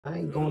I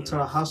ain't going to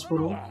the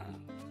hospital.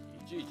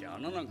 いちいち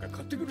穴なんか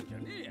買ってくるんじゃ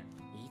ねえ。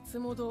いつ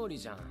も通り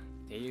じゃん。っ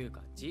ていう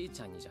かじい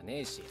ちゃんにじゃね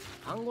えし、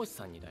看護師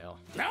さんにだよ。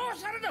なお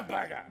さらだ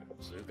バカ。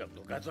つうか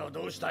部活は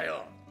どうした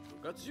よ。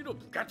部活しろ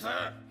部活。う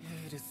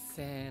る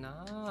せえ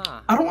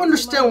な。 I don't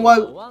understand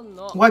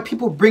why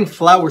people bring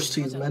flowers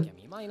to you, man.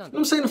 You know what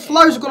I'm saying? The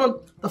flowers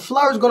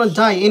are gonna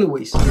die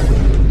anyways.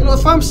 You know,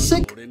 if I'm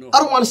sick, I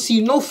don't want to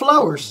see no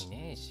flowers.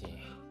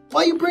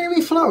 Why you bringing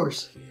me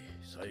flowers? You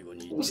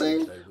know what I'm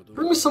saying?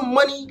 Bring me some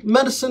money,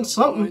 medicine,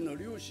 something.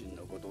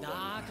 だ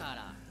か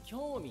ら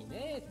興味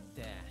ねえっ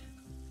て。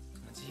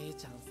じい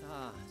ちゃん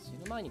さ、死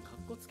ぬ前にカ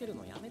ッコつける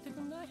のやめて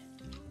くんない？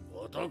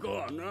男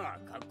はな、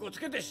カッコつ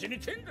けて死に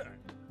てんだ。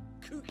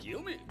空気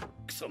読め、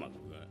クソ孫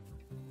が。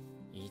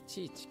い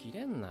ちいち切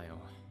れんなよ。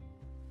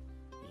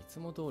いつ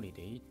も通り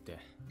でいいって。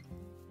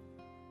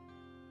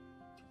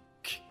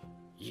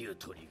言う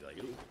とりが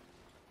よ。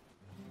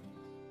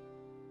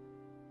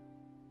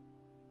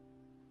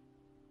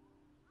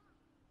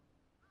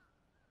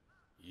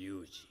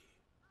ユージ。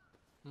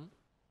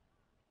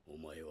お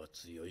前は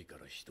強いか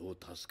ら人を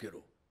助け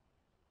ろ。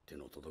手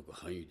の届く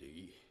範囲でい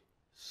い。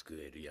救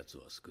えるやつ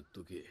は救っ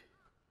とけ。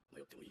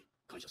迷ってもいい。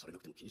感謝されな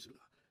くても気にする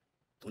な。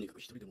とにかく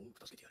一人でも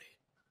助けてやれ。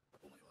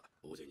お前は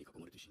大勢に囲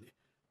まれて死ね。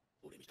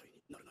俺みたいに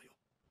なるなよ。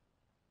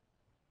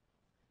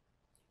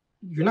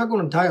You're not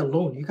gonna die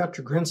alone. You got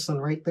your grandson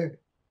right there.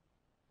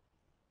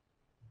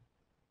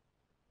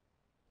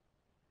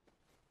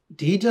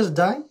 Did he just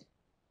die?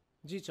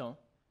 じいちゃん。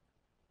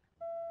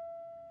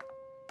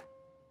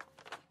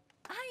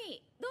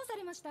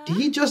Did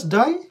he just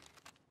die?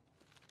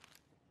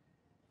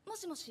 も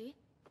しもし、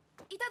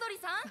イタドリ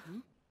さ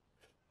ん。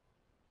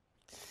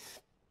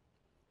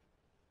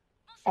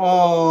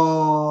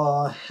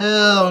Oh,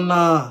 hell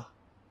nah.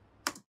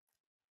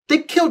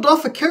 They killed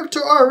off a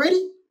character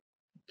already?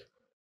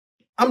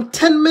 I'm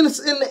 10 minutes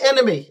in the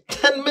anime.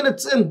 10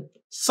 minutes in.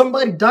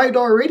 Somebody died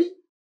already?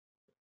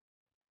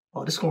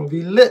 Oh, this is gonna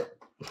be lit.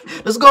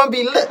 This is gonna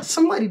be lit.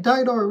 Somebody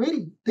died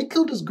already. They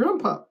killed his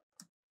grandpa.